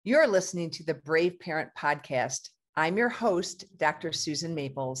You're listening to the Brave Parent Podcast. I'm your host, Dr. Susan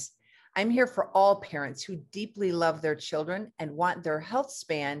Maples. I'm here for all parents who deeply love their children and want their health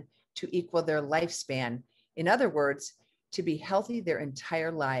span to equal their lifespan. In other words, to be healthy their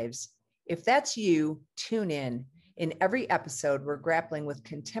entire lives. If that's you, tune in. In every episode, we're grappling with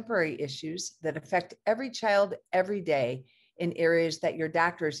contemporary issues that affect every child every day in areas that your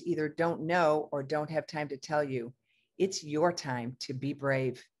doctors either don't know or don't have time to tell you. It's your time to be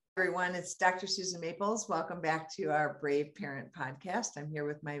brave. Everyone, it's Dr. Susan Maples. Welcome back to our Brave Parent Podcast. I'm here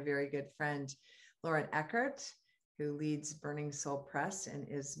with my very good friend, Lauren Eckert, who leads Burning Soul Press and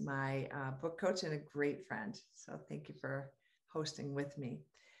is my book coach and a great friend. So thank you for hosting with me.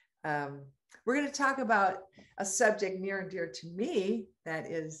 We're going to talk about a subject near and dear to me,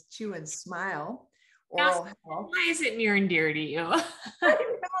 that is chew and smile, oral health. Why is it near and dear to you?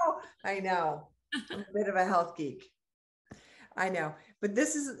 I know. I'm a bit of a health geek. I know, but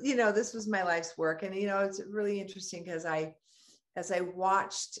this is, this was my life's work. And, it's really interesting because as I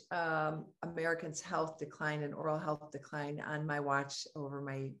watched Americans' health decline and oral health decline on my watch over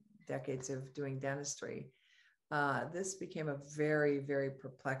my decades of doing dentistry, this became a very, very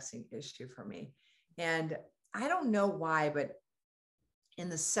perplexing issue for me. And I don't know why, but in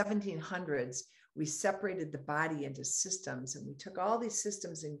the 1700s, we separated the body into systems, and we took all these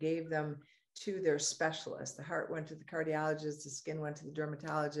systems and gave them to their specialists. The heart went to the cardiologist, the skin went to the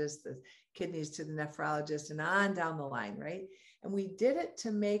dermatologist, the kidneys to the nephrologist, and on down the line, right? And we did it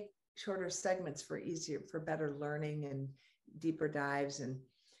to make shorter segments for better learning and deeper dives, and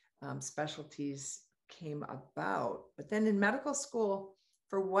specialties came about. But then in medical school,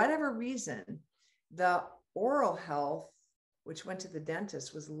 for whatever reason, the oral health, which went to the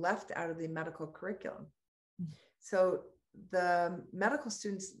dentist, was left out of the medical curriculum. So the medical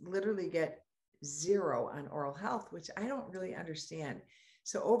students literally get 0 on oral health, which I don't really understand.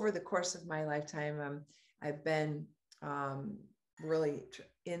 So over the course of my lifetime, I've been really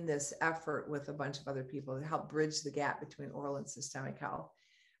in this effort with a bunch of other people to help bridge the gap between oral and systemic health.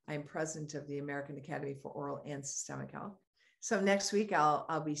 I'm president of the American Academy for Oral and Systemic Health. So next week,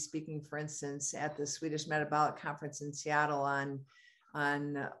 I'll be speaking, for instance, at the Swedish Metabolic Conference in Seattle on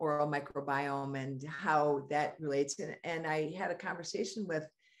oral microbiome and how that relates. And I had a conversation with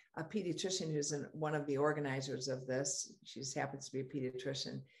a pediatrician who's one of the organizers of this. She just happens to be a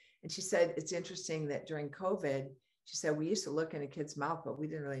pediatrician. And she said, it's interesting that during COVID, she said, we used to look in a kid's mouth, but we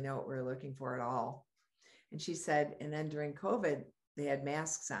didn't really know what we were looking for at all. And she said, and then during COVID, they had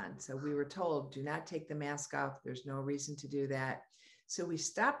masks on. So we were told, do not take the mask off. There's no reason to do that. So we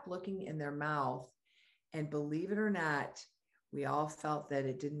stopped looking in their mouth, and believe it or not, we all felt that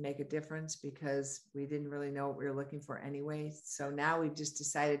it didn't make a difference because we didn't really know what we were looking for anyway. So now we've just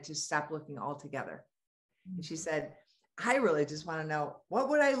decided to stop looking altogether. And she said, I really just want to know, what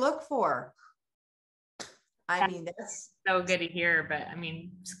would I look for? I mean, that's so good to hear, but I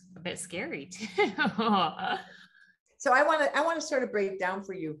mean, it's a bit scary too. So I want to sort of break down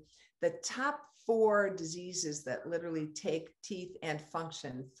for you the top 4 diseases that literally take teeth and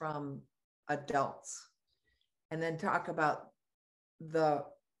function from adults, and then talk about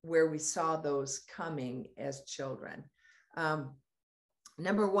where we saw those coming as children.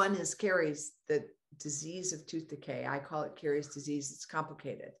 Number 1 is caries, the disease of tooth decay. I call it caries disease. It's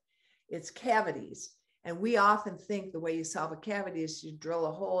complicated. It's cavities. And we often think the way you solve a cavity is you drill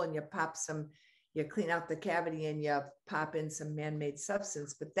a hole and you clean out the cavity and you pop in some man-made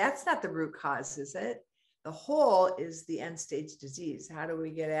substance, but that's not the root cause, is it? The hole is the end-stage disease. How do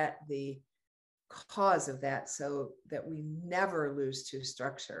we get at the cause of that so that we never lose tooth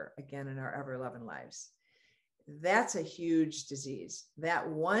structure again in our ever-loving lives? That's a huge disease. That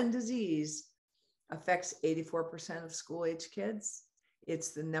one disease affects 84% of school-age kids.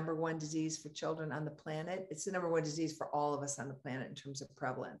 It's the number 1 disease for children on the planet. It's the number 1 disease for all of us on the planet in terms of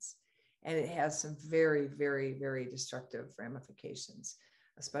prevalence. And it has some very, very, very destructive ramifications,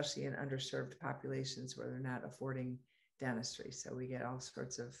 especially in underserved populations where they're not affording dentistry. So we get all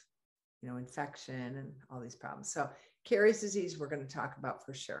sorts of, infection and all these problems. So caries disease, we're going to talk about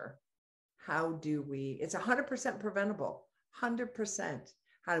for sure. It's 100% preventable, 100%.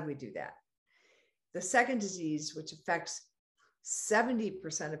 How do we do that? The second disease, which affects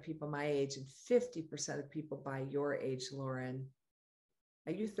 70% of people my age and 50% of people by your age, Lauren.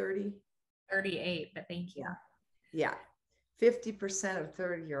 Are you 30? 38, but thank you. Yeah. 50% of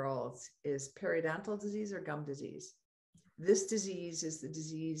 30-year-olds is periodontal disease or gum disease. This disease is the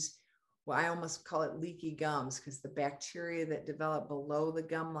disease, well, I almost call it leaky gums, because the bacteria that develop below the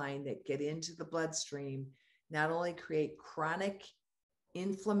gum line that get into the bloodstream not only create chronic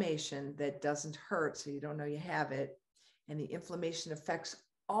inflammation that doesn't hurt, so you don't know you have it, and the inflammation affects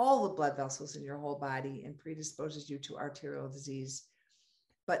all the blood vessels in your whole body and predisposes you to arterial disease.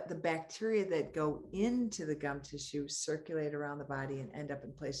 But the bacteria that go into the gum tissue circulate around the body and end up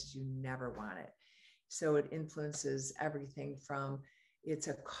in places you never want it. So it influences everything from, it's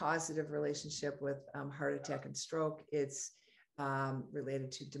a causative relationship with heart attack and stroke. It's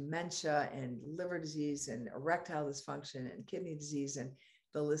related to dementia and liver disease and erectile dysfunction and kidney disease, and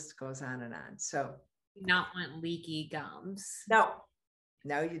the list goes on and on. So You not want leaky gums.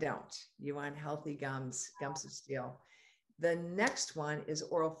 no, you don't. You want healthy gums, gums of steel. The next one is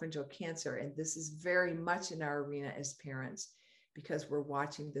oropharyngeal cancer. And this is very much in our arena as parents, because we're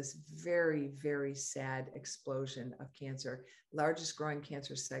watching this very, very sad explosion of cancer, largest growing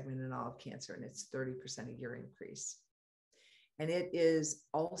cancer segment in all of cancer. And it's 30% a year increase. And it is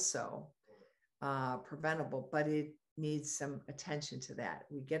also preventable, but it needs some attention to that.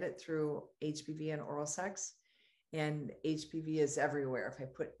 We get it through HPV and oral sex. And HPV is everywhere. If I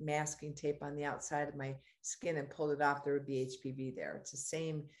put masking tape on the outside of my skin and pulled it off, there would be HPV there. It's the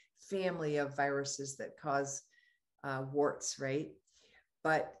same family of viruses that cause warts, right?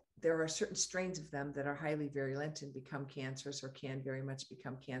 But there are certain strains of them that are highly virulent and become cancerous, or can very much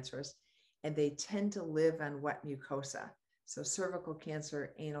become cancerous. And they tend to live on wet mucosa. So cervical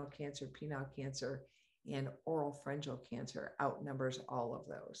cancer, anal cancer, penile cancer, and oropharyngeal cancer outnumbers all of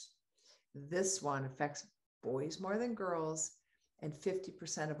those. This one affects boys more than girls, and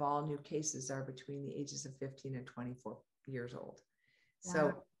 50% of all new cases are between the ages of 15 and 24 years old. Wow.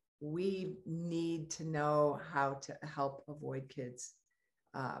 So we need to know how to help avoid kids,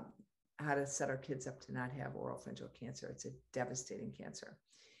 how to set our kids up to not have oropharyngeal cancer. It's a devastating cancer.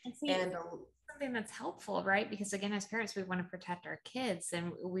 And something that's helpful, right? Because again, as parents, we want to protect our kids,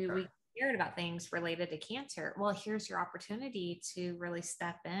 and we cared about things related to cancer. Well, here's your opportunity to really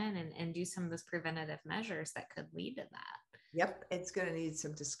step in and do some of those preventative measures that could lead to that. Yep. It's going to need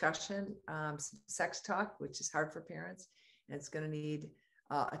some discussion, some sex talk, which is hard for parents. And it's going to need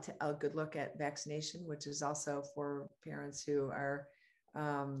a good look at vaccination, which is also for parents who are,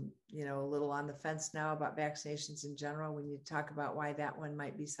 a little on the fence now about vaccinations in general. We need to talk about why that one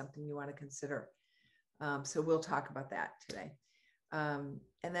might be something you want to consider. So we'll talk about that today.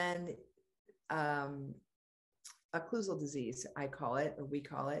 And then occlusal disease, I call it, or we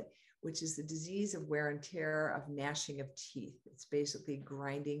call it, which is the disease of wear and tear, of gnashing of teeth. It's basically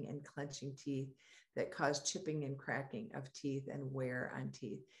grinding and clenching teeth that cause chipping and cracking of teeth and wear on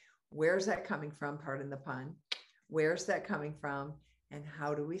teeth. Where's that coming from? Pardon the pun. Where's that coming from? And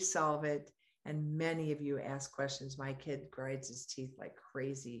how do we solve it? And many of you ask questions. My kid grinds his teeth like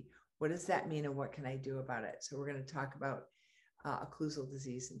crazy. What does that mean? And what can I do about it? So we're going to talk about occlusal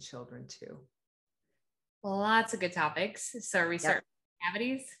disease in children too. Lots of good topics. So are we starting with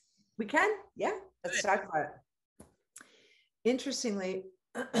cavities? We can. Yeah. Let's talk about it. Interestingly,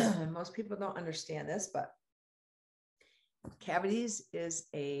 most people don't understand this, but cavities is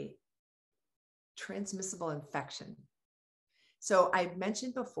a transmissible infection. So I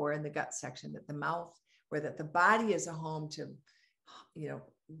mentioned before in the gut section that the mouth, or that the body is a home to,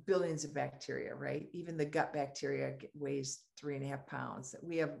 billions of bacteria, right? Even the gut bacteria weighs 3.5 pounds. That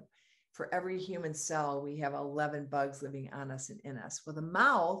we have, for every human cell, we have 11 bugs living on us and in us. Well, the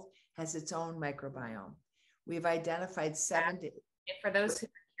mouth has its own microbiome. We've identified 7 to... For those who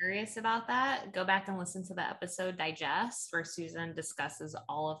are curious about that, go back and listen to the episode Digest, where Susan discusses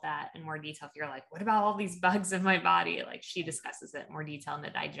all of that in more detail. If you're like, what about all these bugs in my body? Like, she discusses it in more detail in the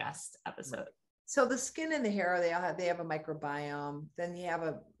Digest episode. So the skin and the hair, they have a microbiome. Then you have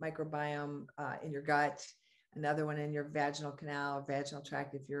a microbiome in your gut, another one in your vaginal canal, vaginal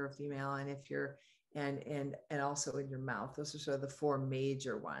tract if you're a female, and if you're and also in your mouth. Those are sort of the 4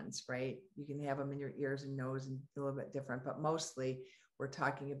 major ones, right? You can have them in your ears and nose and a little bit different, but mostly we're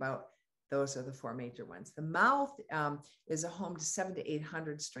talking about those are the 4 major ones. The mouth is a home to 700 to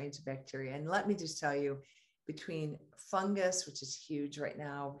 800 strains of bacteria. And let me just tell you, between fungus, which is huge right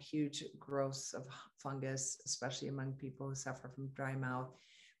now, huge growths of fungus, especially among people who suffer from dry mouth,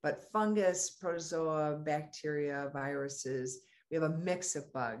 but fungus, protozoa, bacteria, viruses, we have a mix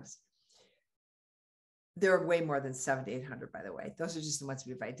of bugs. There are way more than 700 to 800, by the way. Those are just the ones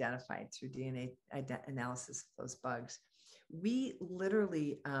we've identified through DNA analysis of those bugs. We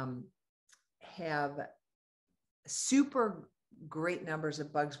literally have super great numbers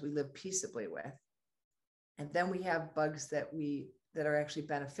of bugs we live peaceably with. And then we have bugs that are actually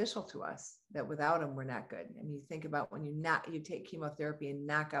beneficial to us, that without them, we're not good. And you think about when you take chemotherapy and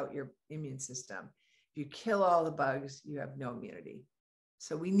knock out your immune system. If you kill all the bugs, you have no immunity.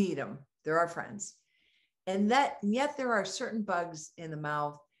 So we need them. They're our friends. And yet there are certain bugs in the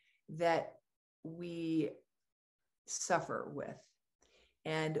mouth that we suffer with.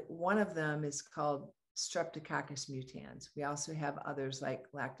 And one of them is called Streptococcus mutans. We also have others like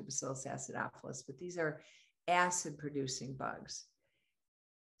Lactobacillus acidophilus, but these are acid producing bugs.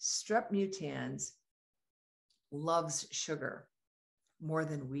 Strep mutans loves sugar more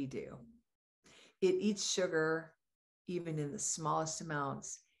than we do. It eats sugar even in the smallest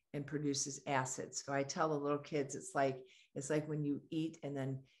amounts and produces acid. So I tell the little kids, it's like when you eat and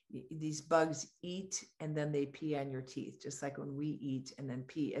then these bugs eat and then they pee on your teeth, just like when we eat and then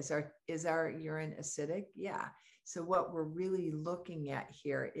pee. Is our urine acidic? Yeah. So what we're really looking at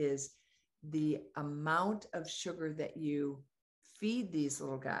here is the amount of sugar that you feed these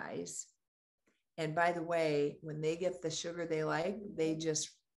little guys. And by the way, when they get the sugar they like, they just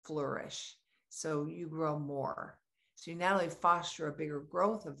flourish. So you grow more. So you not only foster a bigger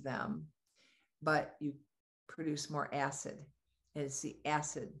growth of them, but you produce more acid. And it's the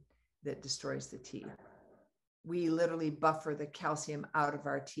acid that destroys the teeth. We literally buffer the calcium out of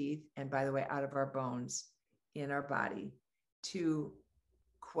our teeth, and by the way, out of our bones in our body to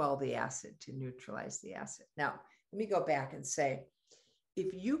quell the acid, to neutralize the acid. Now, let me go back and say,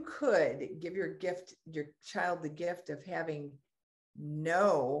 if you could give your child the gift of having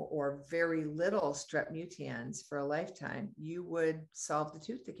no or very little strep mutans for a lifetime, you would solve the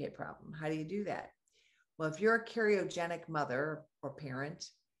tooth decay problem. How do you do that? Well, if you're a karyogenic mother or parent,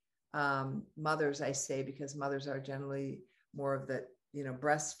 mothers, I say, because mothers are generally more of the,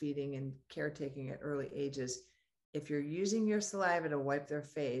 breastfeeding and caretaking at early ages. If you're using your saliva to wipe their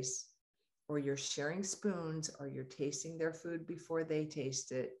face, or you're sharing spoons, or you're tasting their food before they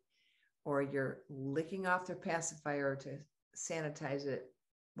taste it, or you're licking off their pacifier to sanitize it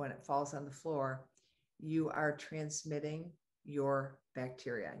when it falls on the floor, you are transmitting your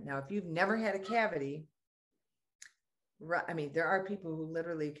bacteria. Now, if you've never had a cavity, there are people who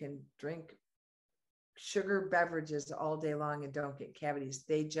literally can drink sugar beverages all day long and don't get cavities.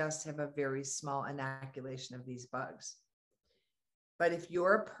 They just have a very small inoculation of these bugs. But if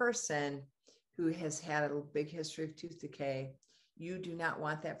you're a person who has had a big history of tooth decay, you do not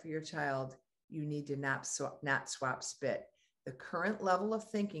want that for your child. You need to not swap spit. The current level of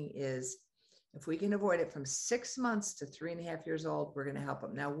thinking is, if we can avoid it from 6 months to 3.5 years old, we're going to help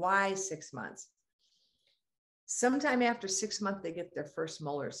them. Now, why 6 months? Sometime after 6 months, they get their first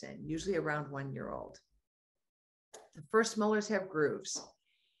molars in, usually around 1 year old. The first molars have grooves.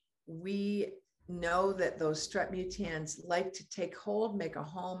 We know that those strep mutans like to take hold, make a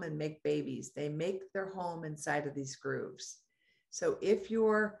home, and make babies. They make their home inside of these grooves. So if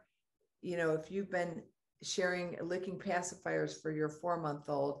you've been licking pacifiers for your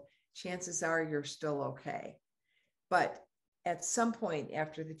 4-month-old, chances are you're still okay. But at some point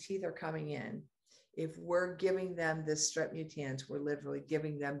after the teeth are coming in, if we're giving them this strep mutans, we're literally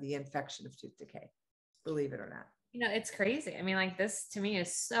giving them the infection of tooth decay, believe it or not. It's crazy. This to me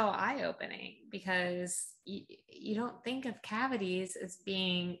is so eye-opening, because you don't think of cavities as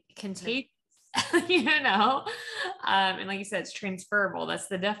being contagious, and like you said, it's transferable. That's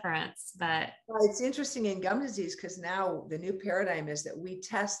the difference. But it's interesting in gum disease, because now the new paradigm is that we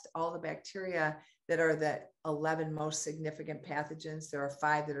test all the bacteria that are the 11 most significant pathogens. There are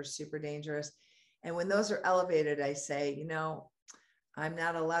 5 that are super dangerous. And when those are elevated, I say, I'm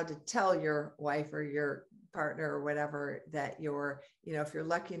not allowed to tell your wife or your partner or whatever that if you're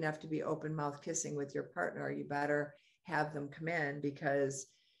lucky enough to be open mouth kissing with your partner, you better have them come in, because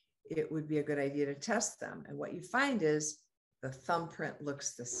it would be a good idea to test them. And what you find is the thumbprint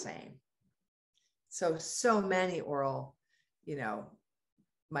looks the same. So many oral,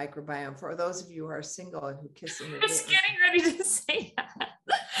 microbiome. For those of you who are single and who kiss in I was getting ready to say that.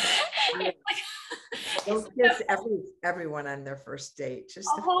 Don't kiss everyone on their first date. Just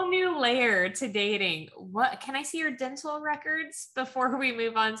a whole new layer to dating. What can I see your dental records before we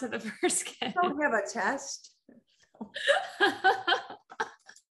move on to the first kiss? I don't have a test.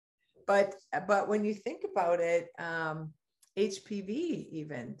 But when you think about it, HPV,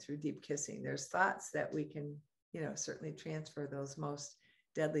 even through deep kissing, there's thoughts that we can, certainly transfer those most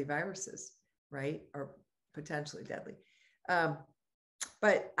deadly viruses, right? Or potentially deadly.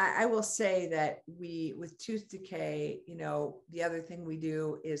 But I will say that with tooth decay, the other thing we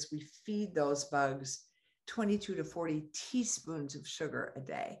do is we feed those bugs 22 to 40 teaspoons of sugar a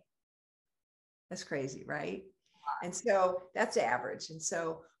day. That's crazy, right? And so that's average. And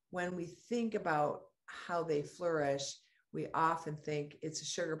so when we think about how they flourish, we often think it's a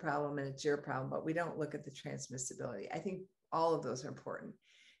sugar problem and it's your problem, but we don't look at the transmissibility. I think all of those are important.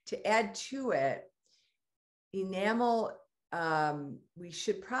 To add to it, enamel, we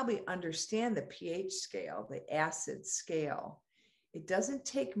should probably understand the pH scale, the acid scale. It doesn't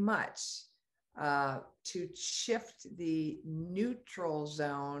take much to shift the neutral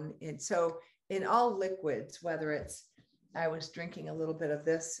zone. And so in all liquids, whether it's, I was drinking a little bit of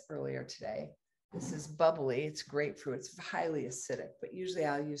this earlier today. This is bubbly. It's grapefruit. It's highly acidic, but usually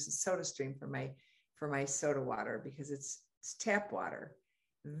I'll use the Soda Stream for my soda water because it's tap water.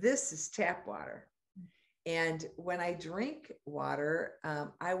 This is tap water. And when I drink water,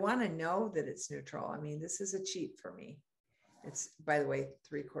 I want to know that it's neutral. I mean, this is a cheat for me. It's, by the way,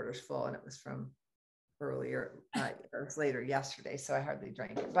 3/4 full, and it was from earlier, or it's later yesterday, so I hardly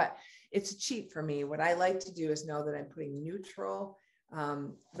drank it, but it's a cheat for me. What I like to do is know that I'm putting neutral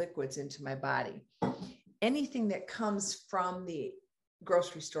liquids into my body. Anything that comes from the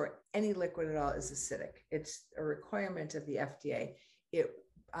grocery store, any liquid at all, is acidic. It's a requirement of the FDA.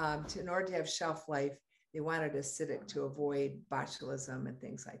 In order to have shelf life, they want it acidic to avoid botulism and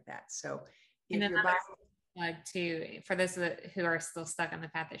things like that. So if your body, like, to for those who are still stuck on the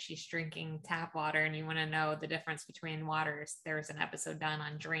fact that she's drinking tap water and you want to know the difference between waters, there's an episode done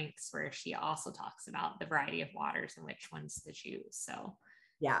on drinks where she also talks about the variety of waters and which ones to choose. So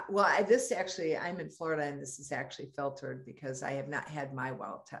yeah, well, I'm in Florida, and this is actually filtered because I have not had my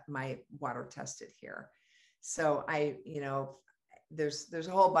water tested here. So there's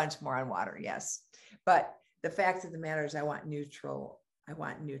a whole bunch more on water, yes, but the fact of the matter is I want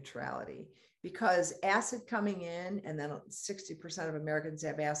neutrality, because acid coming in, and then 60% of Americans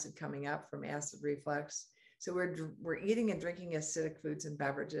have acid coming up from acid reflux. So we're eating and drinking acidic foods and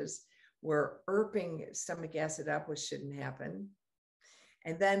beverages. We're irping stomach acid up, which shouldn't happen.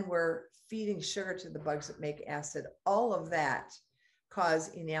 And then we're feeding sugar to the bugs that make acid. All of that cause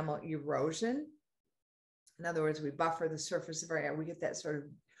enamel erosion. In other words, we buffer the surface of our eye. We get that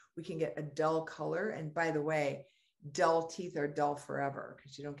we can get a dull color. And by the way, dull teeth are dull forever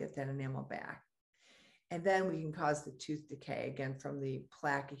because you don't get that enamel back. And then we can cause the tooth decay, again, from the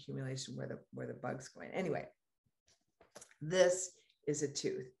plaque accumulation where the bugs go in. Anyway, this is a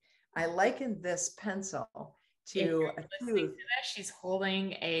tooth. I liken this pencil to a tooth. She's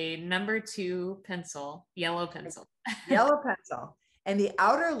holding a number 2 pencil, yellow pencil. Yellow pencil. And the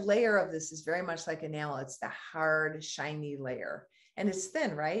outer layer of this is very much like enamel. It's the hard, shiny layer. And it's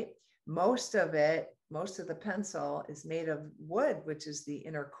thin, right? Most of the pencil is made of wood, which is the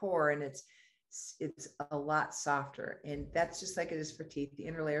inner core, and it's a lot softer. And that's just like it is for teeth. The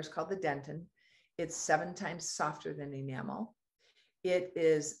inner layer is called the dentin. It's 7 times softer than enamel. It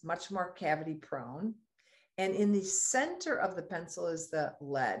is much more cavity prone. And in the center of the pencil is the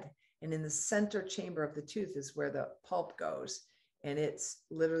lead. And in the center chamber of the tooth is where the pulp goes. And it's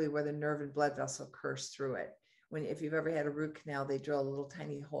literally where the nerve and blood vessel curse through it. If you've ever had a root canal, they drill a little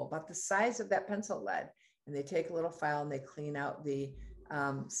tiny hole about the size of that pencil lead. And they take a little file and they clean out the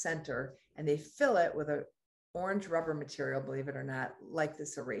center, and they fill it with an orange rubber material, believe it or not, like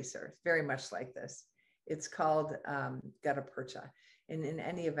this eraser. It's very much like this. It's called gutta percha. And in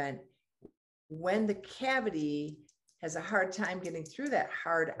any event, when the cavity has a hard time getting through that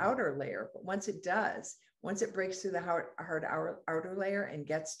hard outer layer, but once it breaks through the hard outer layer and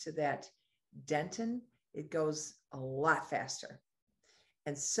gets to that dentin, it goes a lot faster.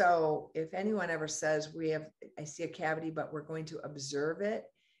 And so if anyone ever says I see a cavity, but we're going to observe it,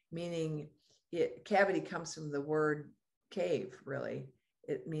 meaning cavity comes from the word cave, really.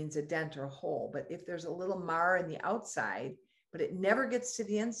 It means a dent or a hole. But if there's a little mar in the outside, but it never gets to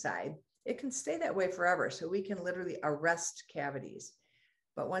the inside, it can stay that way forever. So we can literally arrest cavities.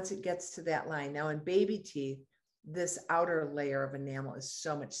 But once it gets to that line, now in baby teeth, this outer layer of enamel is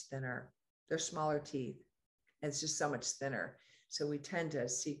so much thinner. They're smaller teeth, and it's just so much thinner. So we tend to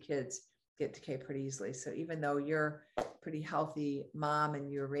see kids get decay pretty easily. So even though you're a pretty healthy mom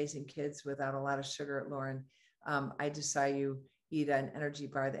and you're raising kids without a lot of sugar, Lauren, I just saw you eat an energy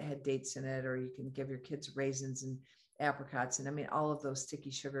bar that had dates in it, or you can give your kids raisins and apricots. And I mean, all of those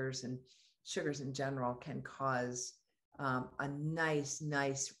sticky sugars and sugars in general can cause a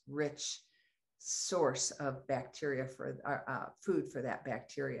nice, rich source of bacteria for food for that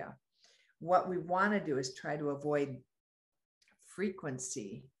bacteria. What we want to do is try to avoid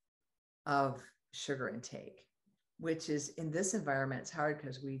frequency of sugar intake, which is, in this environment, it's hard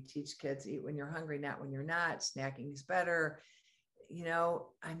because we teach kids eat when you're hungry, not when you're not. Snacking is better.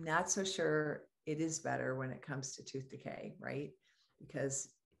 I'm not so sure it is better when it comes to tooth decay, right? Because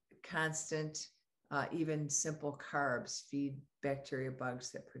constant, even simple carbs feed bacteria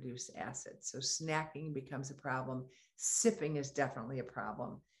bugs that produce acid. So snacking becomes a problem. Sipping is definitely a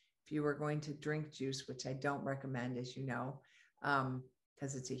problem. If you were going to drink juice, which I don't recommend, as you know,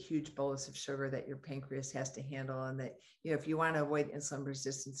 because it's a huge bolus of sugar that your pancreas has to handle. And that, if you want to avoid insulin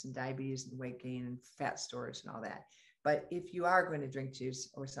resistance and diabetes and weight gain and fat storage and all that, But if you are going to drink juice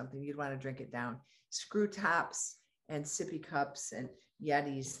or something, you'd want to drink it down. Screw tops and sippy cups and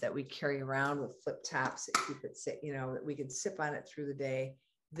Yetis that we carry around with flip tops that keep it, that we can sip on it through the day.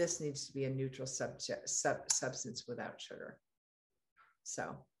 This needs to be a neutral substance without sugar.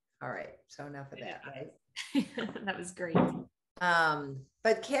 So, all right. So enough of that, right? That was great.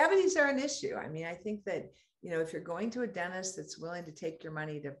 But cavities are an issue. I mean, I think that, if you're going to a dentist that's willing to take your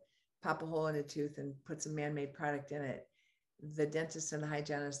money to pop a hole in a tooth and put some man-made product in it, the dentist and the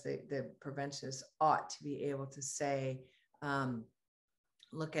hygienist, the preventionists ought to be able to say,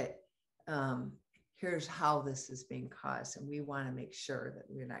 look at, here's how this is being caused. And we want to make sure that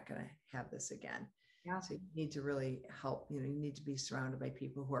we're not going to have this again. Yeah. So you need to really help, you need to be surrounded by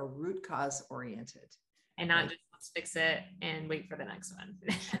people who are root cause oriented. And not just let's fix it and wait for the next one.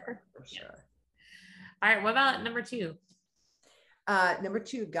 For sure. All right. What about number 2? Number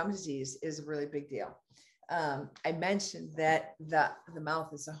 2, gum disease is a really big deal. I mentioned that the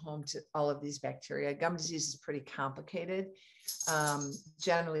mouth is a home to all of these bacteria. Gum disease is pretty complicated.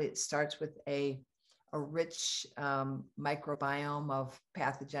 Generally, it starts with a rich microbiome of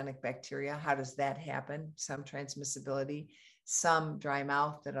pathogenic bacteria. How does that happen? Some transmissibility, some dry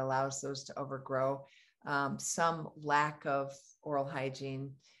mouth that allows those to overgrow, some lack of oral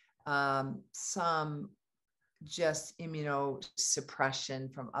hygiene, some just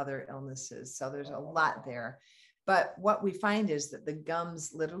immunosuppression from other illnesses. So there's a lot there. But what we find is that the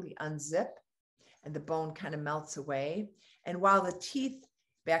gums literally unzip and the bone kind of melts away. And while the teeth,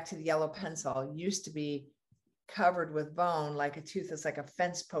 back to the yellow pencil, used to be covered with bone, like a tooth is like a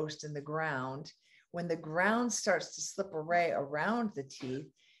fence post in the ground, when the ground starts to slip away around the teeth,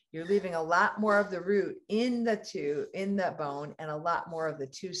 you're leaving a lot more of the root in the bone and a lot more of the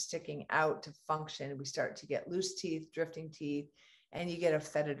tooth sticking out to function. We start to get loose teeth, drifting teeth, and you get a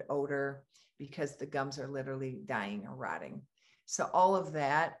fetid odor because the gums are literally dying or rotting. So all of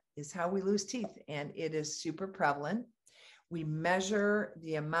that is how we lose teeth, and it is super prevalent. We measure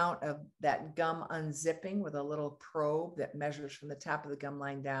the amount of that gum unzipping with a little probe that measures from the top of the gum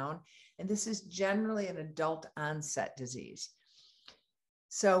line down. And this is generally an adult onset disease.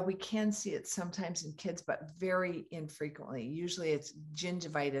 So we can see it sometimes in kids, but very infrequently. Usually it's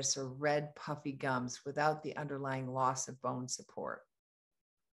gingivitis or red puffy gums without the underlying loss of bone support.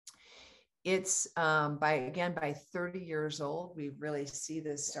 It's by 30 years old, we really see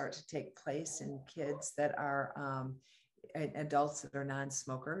this start to take place in kids that are adults that are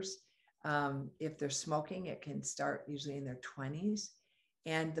non-smokers. If they're smoking, it can start usually in their 20s,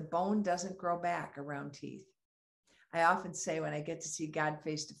 and the bone doesn't grow back around teeth. I often say when I get to see God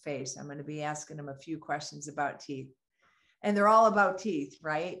face to face, I'm going to be asking him a few questions about teeth. And they're all about teeth,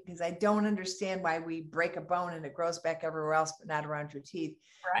 right? Because I don't understand why we break a bone and it grows back everywhere else, but not around your teeth.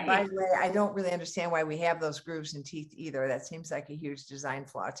 Right. By the way, I don't really understand why we have those grooves in teeth either. That seems like a huge design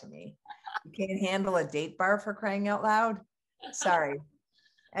flaw to me. You can't handle a date bar, for crying out loud. Sorry.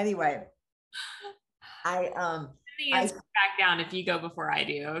 Anyway, the answer back down if you go before I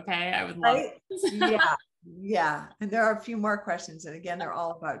do. Okay. I would love it. Yeah. And there are a few more questions. And again, they're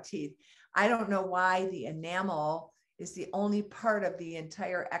all about teeth. I don't know why the enamel is the only part of the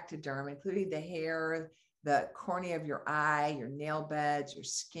entire ectoderm, including the hair, the cornea of your eye, your nail beds, your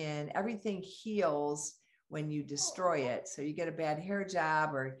skin. Everything heals when you destroy it. So you get a bad hair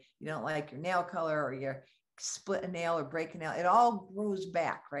job, or you don't like your nail color, or you split a nail or break a nail. It all grows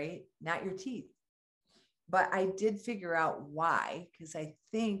back, right? Not your teeth. But I did figure out why, because I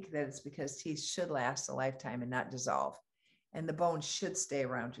think that it's because teeth should last a lifetime and not dissolve. And the bone should stay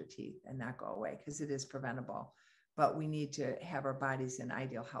around your teeth and not go away, because it is preventable. But we need to have our bodies in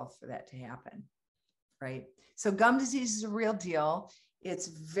ideal health for that to happen, right? So gum disease is a real deal. It's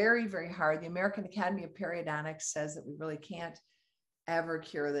very, very hard. The American Academy of Periodontics says that we really can't ever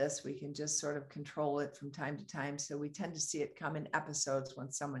cure this. We can just sort of control it from time to time. So we tend to see it come in episodes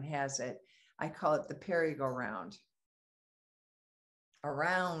when someone has it. I call it the peri-go-round.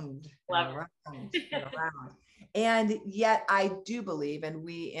 Around and around and around. And yet I do believe, and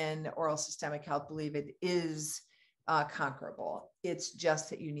we in oral systemic health believe, it is conquerable. It's just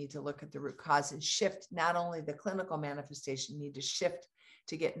that you need to look at the root cause and shift not only the clinical manifestation, you need to shift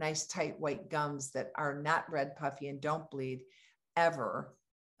to get nice, tight, white gums that are not red, puffy, and don't bleed ever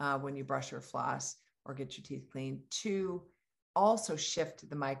when you brush or floss or get your teeth cleaned, to also shift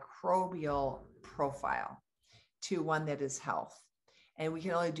the microbial profile to one that is health. And we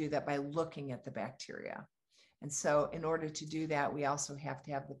can only do that by looking at the bacteria. And so in order to do that, we also have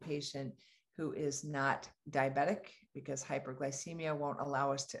to have the patient who is not diabetic, because hyperglycemia won't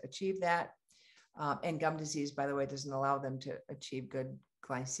allow us to achieve that. And gum disease, by the way, doesn't allow them to achieve good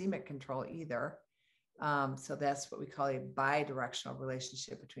glycemic control either. So that's what we call a bidirectional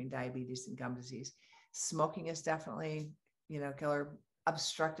relationship between diabetes and gum disease. Smoking is definitely, killer.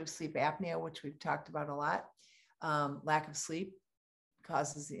 Obstructive sleep apnea, which we've talked about a lot. Lack of sleep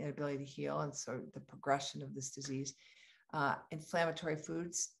causes the inability to heal, and so the progression of this disease. Inflammatory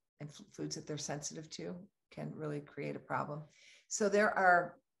foods and foods that they're sensitive to can really create a problem. So there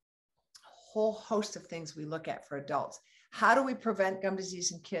are a whole host of things we look at for adults. How do we prevent gum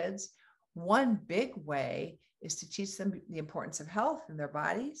disease in kids? One big way is to teach them the importance of health in their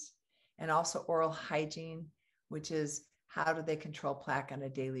bodies, and also oral hygiene, which is how do they control plaque on a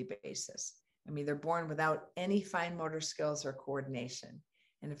daily basis? I mean, they're born without any fine motor skills or coordination.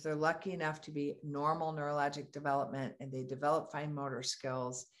 And if they're lucky enough to be normal neurologic development and they develop fine motor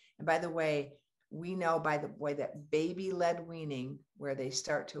skills, and by the way, we know by the way that baby-led weaning, where they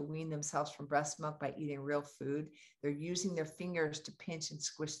start to wean themselves from breast milk by eating real food, they're using their fingers to pinch and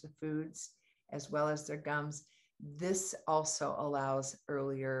squish the foods as well as their gums. This also allows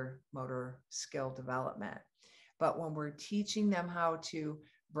earlier motor skill development. But when we're teaching them how to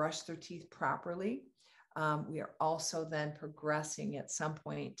brush their teeth properly, we are also then progressing at some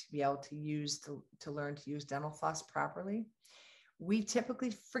point to be able to learn to use dental floss properly. We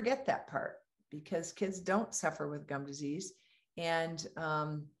typically forget that part because kids don't suffer with gum disease, and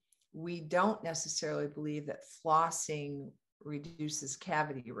we don't necessarily believe that flossing reduces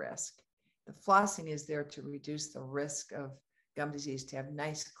cavity risk. The flossing is there to reduce the risk of gum disease, to have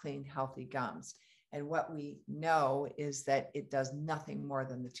nice, clean, healthy gums. And what we know is that it does nothing more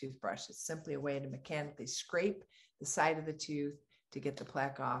than the toothbrush. It's simply a way to mechanically scrape the side of the tooth to get the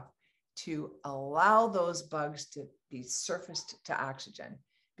plaque off, to allow those bugs to be surfaced to oxygen.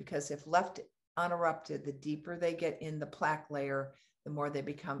 Because if left uninterrupted, the deeper they get in the plaque layer, the more they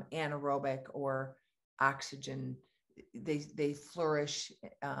become anaerobic or oxygen. They flourish.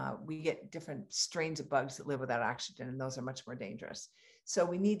 We get different strains of bugs that live without oxygen, and those are much more dangerous. So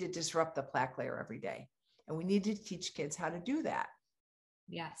we need to disrupt the plaque layer every day. And we need to teach kids how to do that.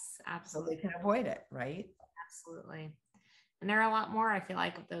 Yes, absolutely. So they can avoid it, right? Absolutely. And there are a lot more, I feel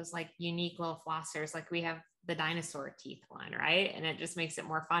like, of those like unique little flossers. Like we have the dinosaur teeth one, right? And it just makes it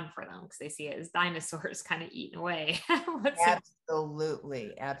more fun for them because they see it as dinosaurs kind of eating away.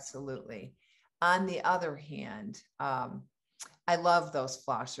 Absolutely. Absolutely. On the other hand, I love those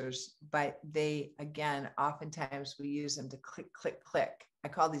flossers, but they, again, oftentimes we use them to click, click, click. I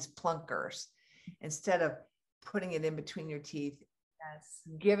call these plunkers. Instead of putting it in between your teeth, yes,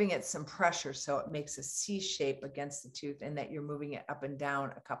 giving it some pressure so it makes a C shape against the tooth, and that you're moving it up and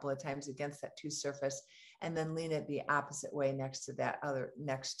down a couple of times against that tooth surface, and then lean it the opposite way next to that other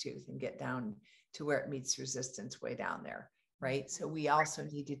next tooth and get down to where it meets resistance way down there, right? So we also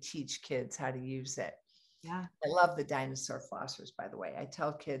need to teach kids how to use it. Yeah. I love the dinosaur flossers, by the way. I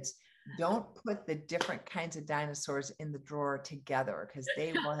tell kids, don't put the different kinds of dinosaurs in the drawer together, because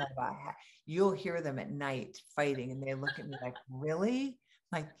they will have you'll hear them at night fighting, and they look at me like, really?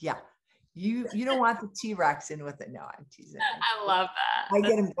 Like, yeah, you don't want the T-Rex in with it. No, I'm teasing. I love that. I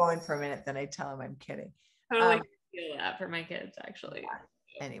get them going for a minute, then I tell them I'm kidding. Totally feel that for my kids, actually. Yeah.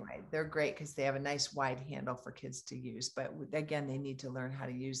 Anyway, they're great because they have a nice wide handle for kids to use. But again, they need to learn how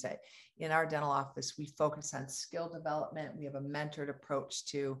to use it. In our dental office, we focus on skill development. We have a mentored approach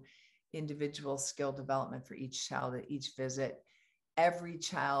to individual skill development for each child at each visit. Every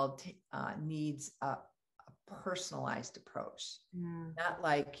child needs a personalized approach. Not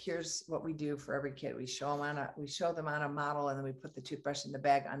like, here's what we do for every kid. We show them on a model, and then we put the toothbrush in the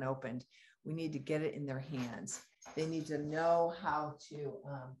bag unopened. We need to get it in their hands. They need to know how to,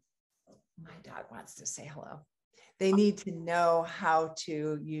 my dog wants to say hello. They need to know how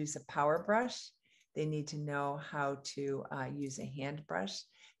to use a power brush. They need to know how to use a hand brush.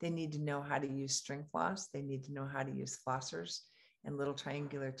 They need to know how to use string floss. They need to know how to use flossers and little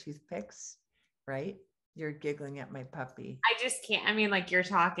triangular toothpicks, right? You're giggling at my puppy. I just can't. I mean, like you're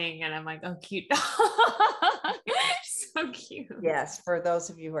talking and I'm like, oh, cute dog. So cute. Yes. For those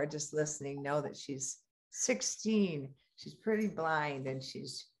of you who are just listening, know that she's 16. She's pretty blind, and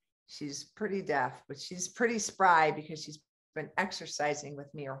she's pretty deaf, but she's pretty spry because she's been exercising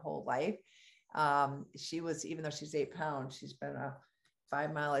with me her whole life. She was, even though she's 8 pounds, she's been a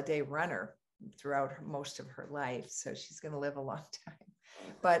 5 mile a day runner throughout most of her life. So she's going to live a long time.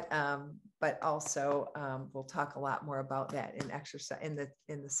 But also we'll talk a lot more about that in exercise in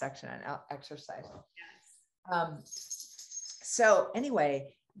the section on exercise. So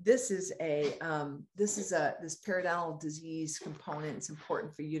anyway, this periodontal disease component is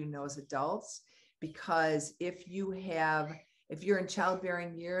important for you to know as adults, because if you're in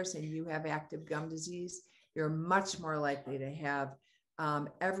childbearing years and you have active gum disease, you're much more likely to have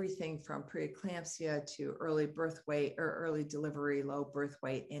everything from preeclampsia to early birth weight or early delivery, low birth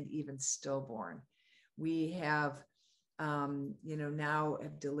weight, and even stillborn. We have, now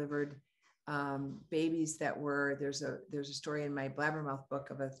have delivered babies that were, there's a story in my Blabbermouth book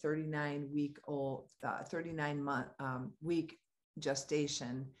of a 39 week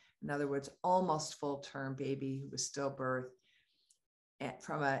gestation. In other words, almost full term baby who was stillbirth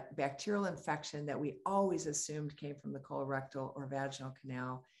from a bacterial infection that we always assumed came from the colorectal or vaginal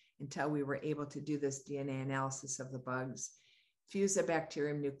canal until we were able to do this DNA analysis of the bugs.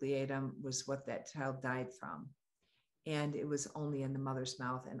 Fusobacterium nucleatum was what that child died from. And it was only in the mother's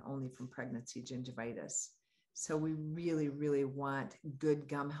mouth and only from pregnancy gingivitis. So we really, really want good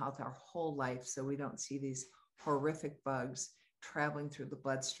gum health our whole life so we don't see these horrific bugs traveling through the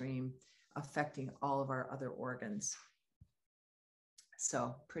bloodstream, affecting all of our other organs.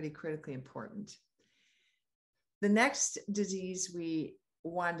 So pretty critically important. The next disease we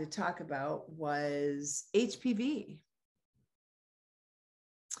wanted to talk about was HPV.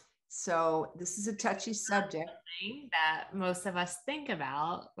 So this is a touchy subject that most of us think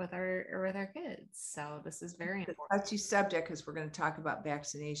about with our kids. So this is very important. Touchy subject because we're going to talk about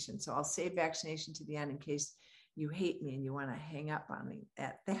vaccination. So I'll save vaccination to the end in case you hate me and you want to hang up on me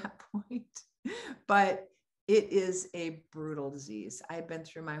at that point. But it is a brutal disease. I've been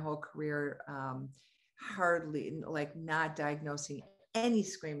through my whole career hardly like not diagnosing any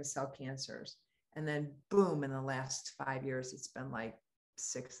squamous cell cancers. And then boom, in the last 5 years, it's been like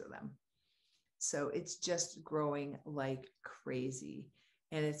 6 of them. So it's just growing like crazy.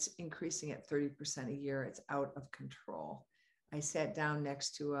 And it's increasing at 30% a year. It's out of control. I sat down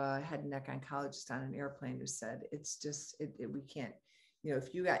next to a head and neck oncologist on an airplane who said, it's just, we can't,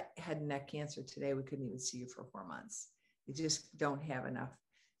 if you got head and neck cancer today, we couldn't even see you for 4 months. You just don't have enough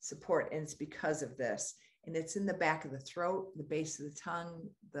support. And it's because of this. And it's in the back of the throat, the base of the tongue,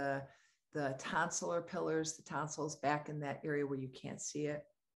 the tonsillar pillars, the tonsils back in that area where you can't see it.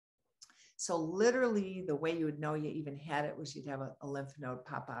 So literally the way you would know you even had it was you'd have a lymph node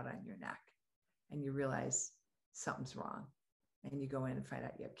pop out on your neck and you realize something's wrong and you go in and find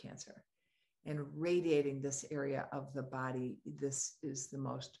out you have cancer. And radiating this area of the body, this is the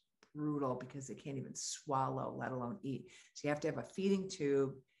most brutal because they can't even swallow, let alone eat. So you have to have a feeding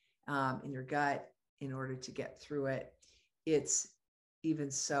tube in your gut in order to get through it. It's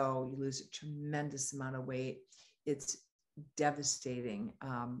even so, you lose a tremendous amount of weight. It's devastating.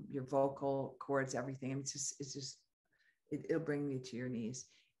 Your vocal cords, everything. I mean, it'll bring you to your knees.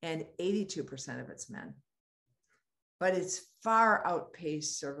 And 82% of it's men. But it's far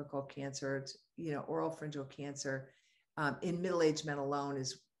outpaced cervical cancer. It's, oral pharyngeal cancer in middle-aged men alone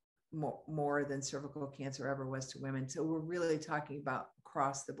is more than cervical cancer ever was to women. So we're really talking about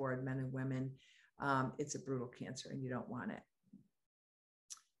across the board, men and women. It's a brutal cancer and you don't want it.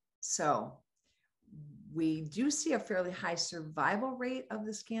 So we do see a fairly high survival rate of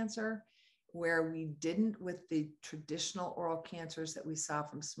this cancer where we didn't with the traditional oral cancers that we saw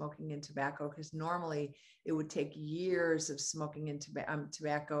from smoking and tobacco, because normally it would take years of smoking and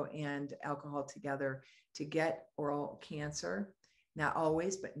tobacco and alcohol together to get oral cancer. Not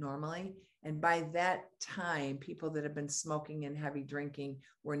always, but normally. And by that time, people that have been smoking and heavy drinking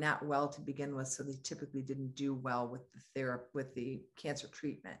were not well to begin with, so they typically didn't do well with the cancer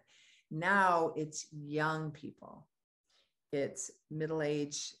treatment. Now it's young people, it's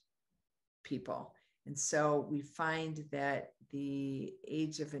middle-aged people. And so we find that the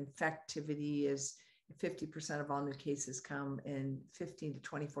age of infectivity is 50% of all new cases come in 15 to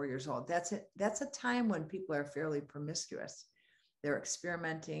 24 years old. That's a time when people are fairly promiscuous. They're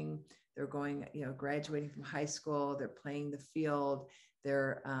experimenting, they're going, graduating from high school, they're playing the field,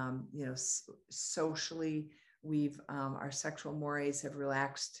 they're, socially, our sexual mores have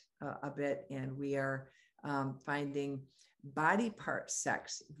relaxed a bit, and we are finding body part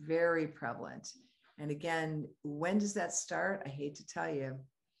sex very prevalent. And again, when does that start? I hate to tell you,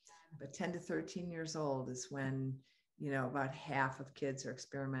 but 10 to 13 years old is when, about half of kids are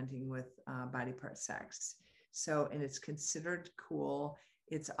experimenting with body part sex. So, and it's considered cool.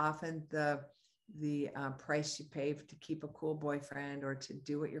 It's often the price you pay to keep a cool boyfriend or to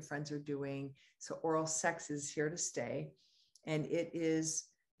do what your friends are doing. So oral sex is here to stay. And it is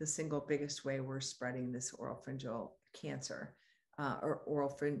the single biggest way we're spreading this oropharyngeal cancer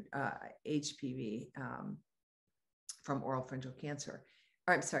or HPV from oropharyngeal cancer.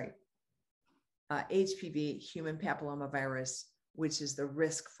 Or, I'm sorry, HPV, human papillomavirus, which is the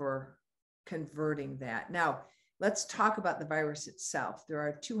risk for converting that. Now, let's talk about the virus itself. There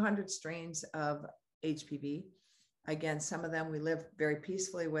are 200 strains of HPV. Again, some of them we live very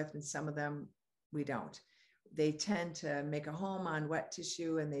peacefully with, and some of them we don't. they tend to make a home on wet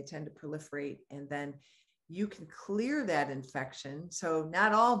tissue and they tend to proliferate. And then you can clear that infection. So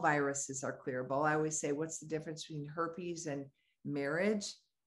not all viruses are clearable. I always say, what's the difference between herpes and marriage?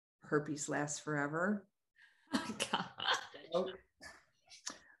 Herpes lasts forever. Oh, God. Oh.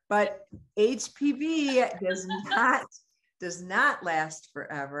 But HPV does not last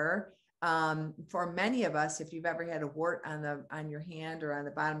forever. For many of us, if you've ever had a wart on your hand or on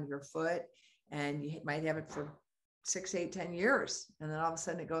the bottom of your foot, and you might have it for 6, 8, 10 years, and then all of a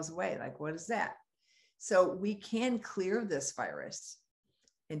sudden it goes away. Like, what is that? So we can clear this virus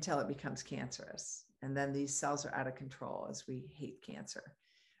until it becomes cancerous. And then these cells are out of control, as we hate cancer.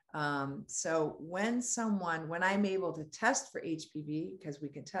 So when I'm able to test for HPV, because we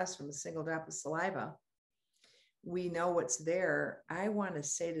can test from a single drop of saliva, we know what's there. I want to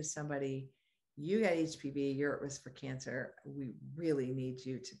say to somebody, you got HPV, you're at risk for cancer. We really need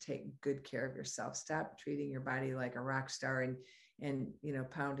you to take good care of yourself. Stop treating your body like a rock star and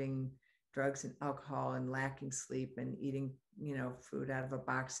pounding drugs and alcohol and lacking sleep and eating, food out of a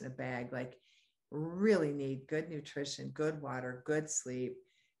box in a bag. Like, really need good nutrition, good water, good sleep,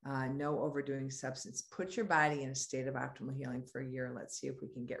 no overdoing substance. Put your body in a state of optimal healing for a year. Let's see if we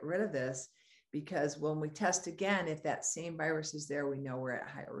can get rid of this. Because when we test again, if that same virus is there, we know we're at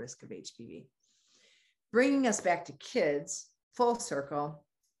higher risk of HPV. Bringing us back to kids, full circle.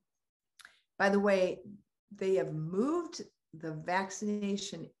 By the way, they have moved the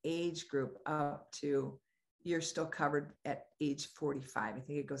vaccination age group up to, you're still covered at age 45. I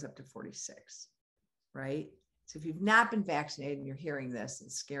think it goes up to 46, right? So if you've not been vaccinated and you're hearing this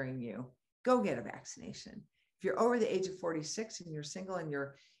and scaring you, go get a vaccination. If you're over the age of 46 and you're single and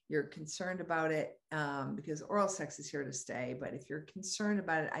you're concerned about it, because oral sex is here to stay. But if you're concerned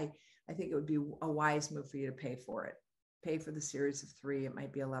about it, I think it would be a wise move for you to pay for it. Pay for the series of 3. It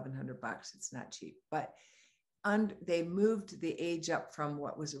might be $1,100. It's not cheap, but they moved the age up from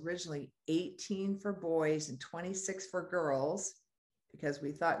what was originally 18 for boys and 26 for girls, because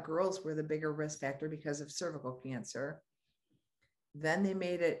we thought girls were the bigger risk factor because of cervical cancer. Then they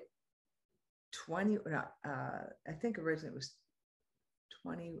made it 20. I think originally it was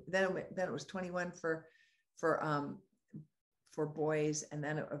 20, then it was 21 for boys, and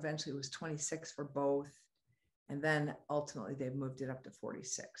then it eventually was 26 for both, and then ultimately they've moved it up to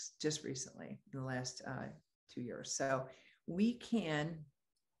 46 just recently in the last 2 years. So we can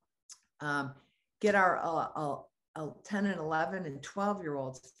get our 10 and 11 and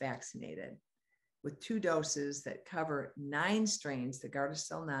 12-year-olds vaccinated with 2 doses that cover 9 strains, the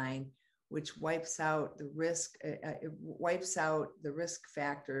Gardasil 9, which wipes out the risk, wipes out the risk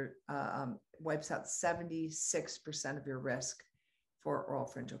factor, wipes out 76% of your risk for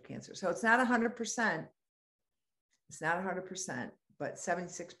oropharyngeal cancer. So it's not 100%. It's not 100%, but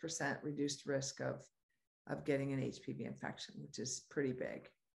 76% reduced risk of getting an HPV infection, which is pretty big.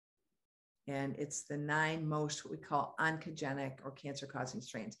 And it's the 9 most what we call oncogenic or cancer-causing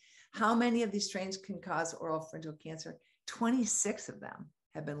strains. How many of these strains can cause oropharyngeal cancer? 26 of them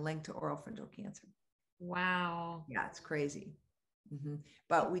have been linked to oropharyngeal cancer. Wow. Yeah, it's crazy. Mm-hmm.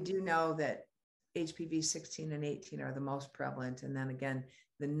 But we do know that HPV 16 and 18 are the most prevalent. And then again,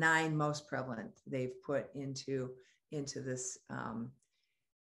 the 9 most prevalent they've put into this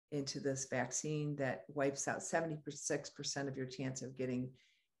vaccine that wipes out 76% of your chance of getting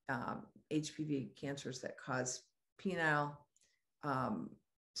HPV cancers that cause penile,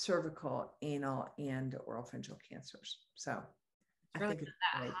 cervical, anal, and oropharyngeal cancers. So it's really I think it's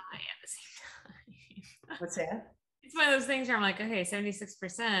that great. High at the same time. What's that? It's one of those things where I'm like, okay,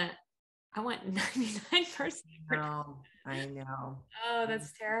 76%. I want 99%. I know. Oh,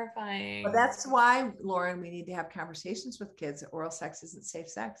 that's terrifying. But that's why, Lauren, we need to have conversations with kids. Oral sex isn't safe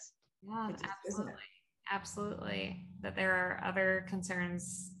sex. Yeah, absolutely. Absolutely. That there are other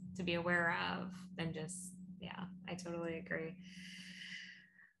concerns to be aware of than just, yeah, I totally agree.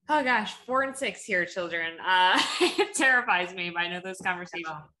 Oh gosh, 4 and 6 here, children. It terrifies me, but I know those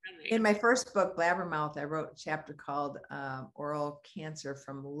conversations. In my first book, Blabbermouth, I wrote a chapter called Oral Cancer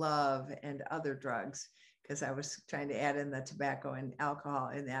from Love and Other Drugs, because I was trying to add in the tobacco and alcohol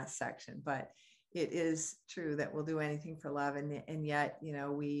in that section. But it is true that we'll do anything for love, and yet,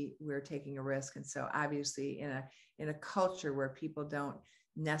 we're taking a risk. And so obviously in a culture where people don't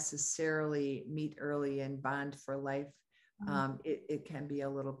necessarily meet early and bond for life, it can be a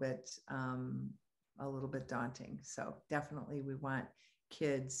little bit daunting. So definitely we want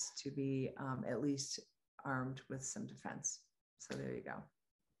kids to be at least armed with some defense. So there you go.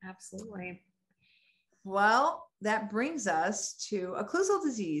 Absolutely. Well, that brings us to occlusal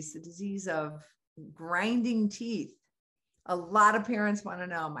disease, the disease of grinding teeth. A lot of parents want to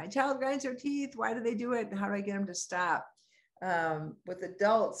know, my child grinds their teeth. Why do they do it? And how do I get them to stop? With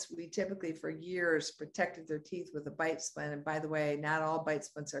adults, we typically for years protected their teeth with a bite splint. And by the way, not all bite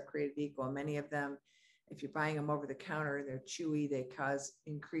splints are created equal. Many of them, if you're buying them over the counter, they're chewy. They cause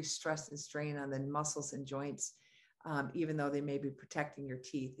increased stress and strain on the muscles and joints, even though they may be protecting your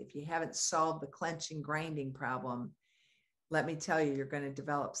teeth. If you haven't solved the clenching, grinding problem, let me tell you, you're going to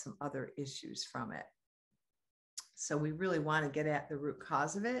develop some other issues from it. So we really want to get at the root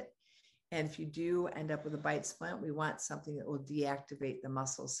cause of it. And if you do end up with a bite splint, we want something that will deactivate the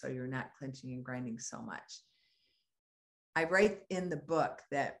muscles so you're not clenching and grinding so much. I write in the book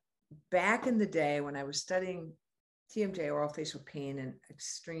that back in the day when I was studying TMJ, oral facial pain, and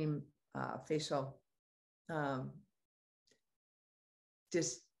extreme facial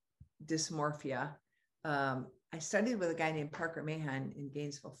dysmorphia, I studied with a guy named Parker Mahan in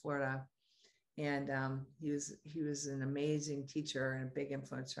Gainesville, Florida. And he was an amazing teacher and a big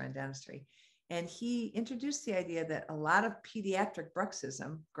influencer on dentistry. And he introduced the idea that a lot of pediatric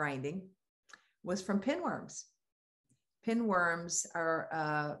bruxism, grinding, was from pinworms. Pinworms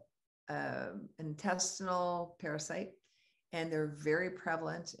are an intestinal parasite, and they're very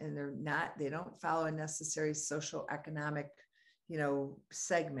prevalent, and they don't follow a necessary social economic,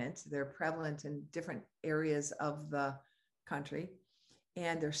 segment. They're prevalent in different areas of the country.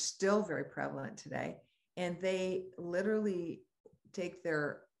 And they're still very prevalent today. And they literally take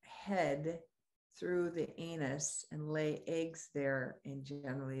their head through the anus and lay eggs there. And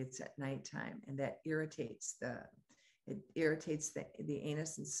generally it's at nighttime. And that irritates the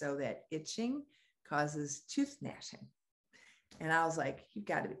anus. And so that itching causes tooth gnashing. And I was like, you've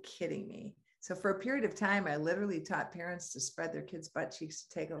got to be kidding me. So for a period of time, I literally taught parents to spread their kids' butt cheeks, to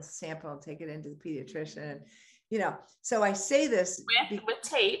take a sample and take it into the pediatrician. So I say this with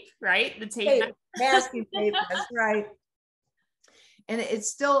tape, right? The tape, masking tape, that's right. And it's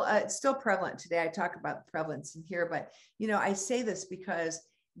still prevalent today. I talk about the prevalence in here, but I say this because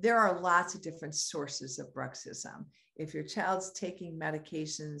there are lots of different sources of bruxism. If your child's taking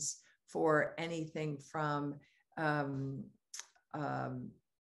medications for anything from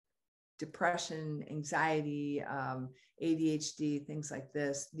depression, anxiety, ADHD, things like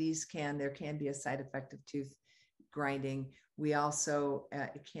this, there can be a side effect of tooth grinding. We also,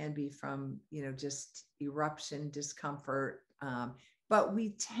 it can be from, just eruption, discomfort. But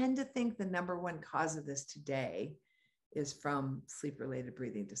we tend to think the number one cause of this today is from sleep-related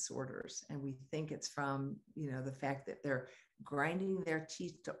breathing disorders. And we think it's from, the fact that they're grinding their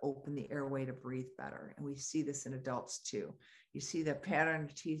teeth to open the airway to breathe better. And we see this in adults too. You see the pattern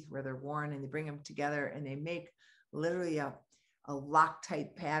of teeth where they're worn and they bring them together and they make literally a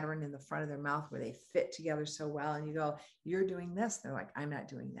Loctite pattern in the front of their mouth where they fit together so well. And you go, you're doing this. They're like, I'm not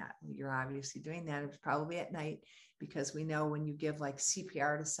doing that. Well, you're obviously doing that. It's probably at night, because we know when you give like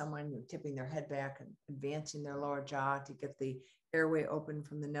CPR to someone, you're tipping their head back and advancing their lower jaw to get the airway open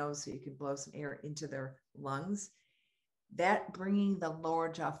from the nose so you can blow some air into their lungs. That bringing the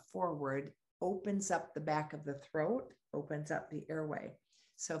lower jaw forward opens up the back of the throat, opens up the airway.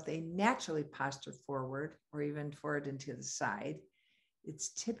 So if they naturally posture forward or even forward and to the side, it's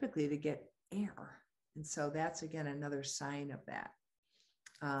typically to get air. And so that's, again, another sign of that,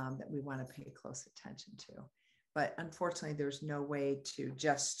 that we want to pay close attention to. But unfortunately, there's no way to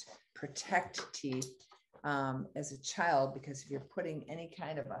just protect teeth as a child, because if you're putting any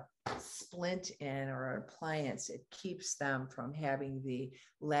kind of a splint in or an appliance, it keeps them from having the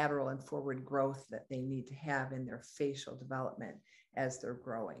lateral and forward growth that they need to have in their facial development as they're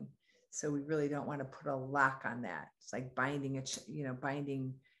growing. So we really don't want to put a lock on that. It's like binding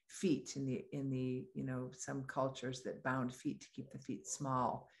binding feet in the some cultures that bound feet to keep the feet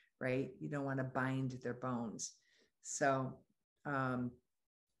small, right? You don't want to bind their bones. So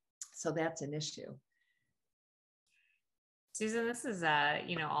that's an issue. Susan, this is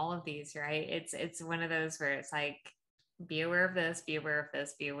all of these, right? It's one of those where it's like, be aware of this, be aware of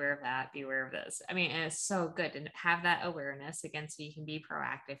this, be aware of that, be aware of this. I mean, and it's so good to have that awareness, again, so you can be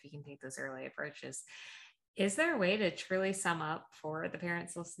proactive, you can take those early approaches. Is there a way to truly sum up for the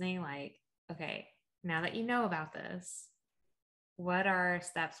parents listening, like, okay, now that you know about this, what are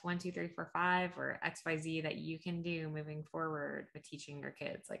steps 1, 2, 3, 4, 5 or XYZ that you can do moving forward with teaching your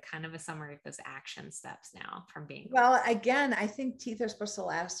kids? Like, kind of a summary of those action steps now from being. Well, again, I think teeth are supposed to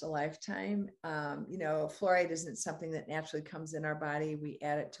last a lifetime. Fluoride isn't something that naturally comes in our body. We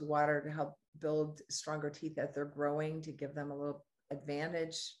add it to water to help build stronger teeth as they're growing, to give them a little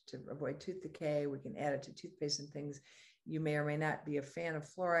advantage to avoid tooth decay. We can add it to toothpaste and things. You may or may not be a fan of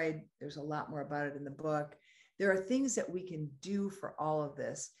fluoride. There's a lot more about it in the book. There are things that we can do for all of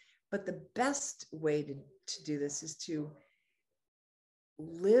this, but the best way to do this is to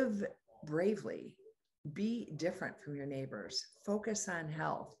live bravely, be different from your neighbors, focus on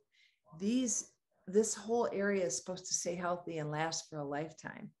health. This whole area is supposed to stay healthy and last for a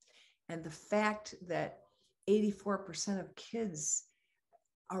lifetime. And the fact that 84% of kids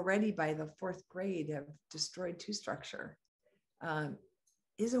already by the fourth grade have destroyed tooth structure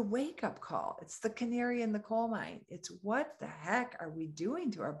is a wake-up call. It's the canary in the coal mine. It's what the heck are we doing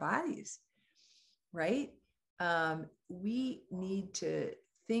to our bodies, right? We need to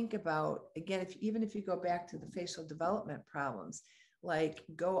think about, again, even if you go back to the facial development problems, like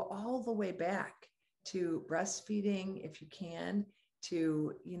go all the way back to breastfeeding, if you can,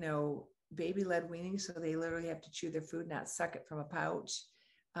 to, baby-led weaning. So they literally have to chew their food, not suck it from a pouch.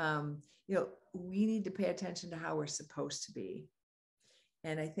 We need to pay attention to how we're supposed to be.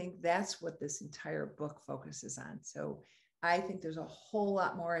 And I think that's what this entire book focuses on. So I think there's a whole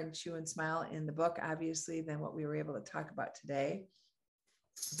lot more in Chew and Smile in the book, obviously, than what we were able to talk about today.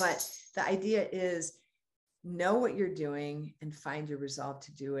 But the idea is know what you're doing and find your resolve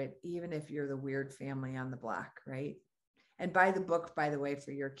to do it, even if you're the weird family on the block, right? And buy the book, by the way,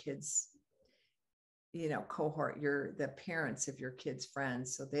 for your kids, cohort, you're the parents of your kids'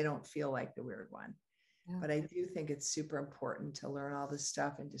 friends, so they don't feel like the weird one. Yeah. But I do think it's super important to learn all this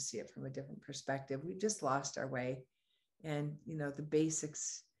stuff and to see it from a different perspective. We've just lost our way. And, the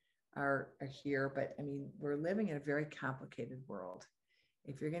basics are here, but I mean, we're living in a very complicated world.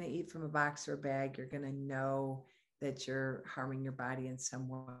 If you're going to eat from a box or a bag, you're going to know that you're harming your body in some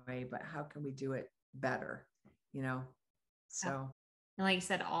way, but how can we do it better? So. And like you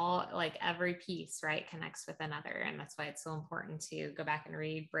said, every piece, right, connects with another. And that's why it's so important to go back and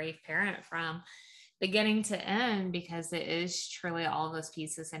read Brave Parent from beginning to end, because it is truly all those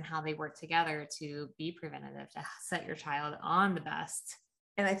pieces and how they work together to be preventative, to set your child on the best.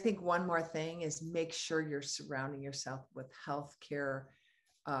 And I think one more thing is make sure you're surrounding yourself with healthcare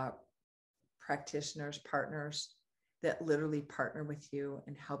practitioners, partners that literally partner with you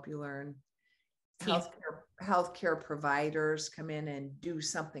and help you learn. Healthcare providers come in and do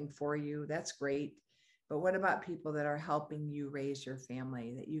something for you. That's great. But what about people that are helping you raise your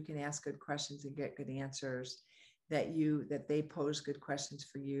family, that you can ask good questions and get good answers, that they pose good questions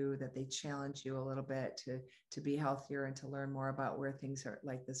for you, that they challenge you a little bit to be healthier and to learn more about where things are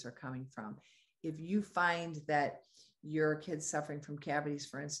like this are coming from. If you find that your kid's suffering from cavities,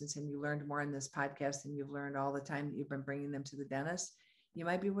 for instance, and you learned more in this podcast than you've learned all the time that you've been bringing them to the dentist, you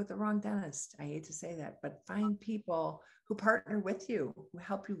might be with the wrong dentist. I hate to say that, but find people who partner with you, who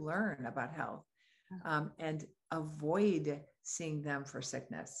help you learn about health, and avoid seeing them for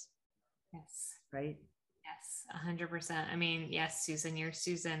sickness. Yes. Right? Yes, 100%. I mean, yes, Susan, you're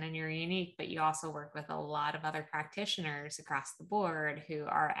Susan and you're unique, but you also work with a lot of other practitioners across the board who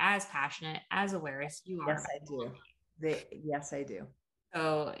are as passionate, as aware as you are. Yes, I do. Yes, I do.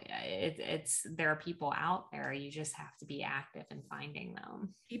 So there are people out there. You just have to be active in finding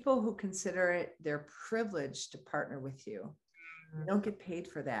them. People who consider it their privilege to partner with you. We don't get paid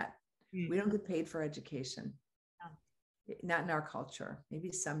for that. We don't get paid for education. No. Not in our culture.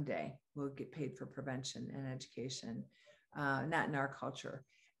 Maybe someday we'll get paid for prevention and education. Not in our culture.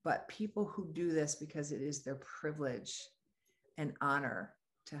 But people who do this because it is their privilege and honor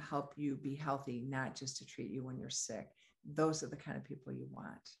to help you be healthy, not just to treat you when you're sick. Those are the kind of people you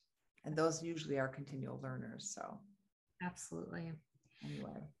want. And those usually are continual learners. So absolutely.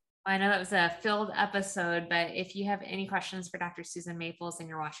 Anyway. I know that was a filled episode, but if you have any questions for Dr. Susan Maples and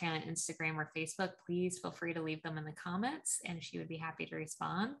you're watching on Instagram or Facebook, please feel free to leave them in the comments and she would be happy to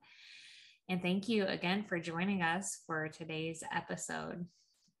respond. And thank you again for joining us for today's episode.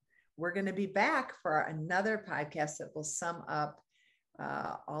 We're going to be back for another podcast that will sum up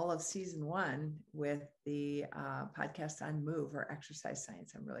all of season 1 with the podcast on move or exercise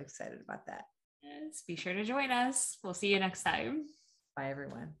science. I'm really excited about that. Yes, be sure to join us. We'll see you next time. Bye,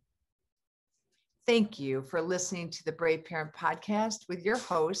 everyone. Thank you for listening to the Brave Parent Podcast with your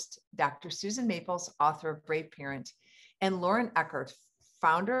host, Dr. Susan Maples, author of Brave Parent, and Lauren Eckert,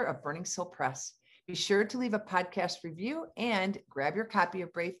 founder of Burning Soul Press. Be sure to leave a podcast review and grab your copy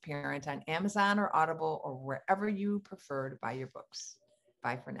of Brave Parent on Amazon or Audible or wherever you prefer to buy your books.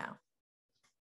 Bye for now.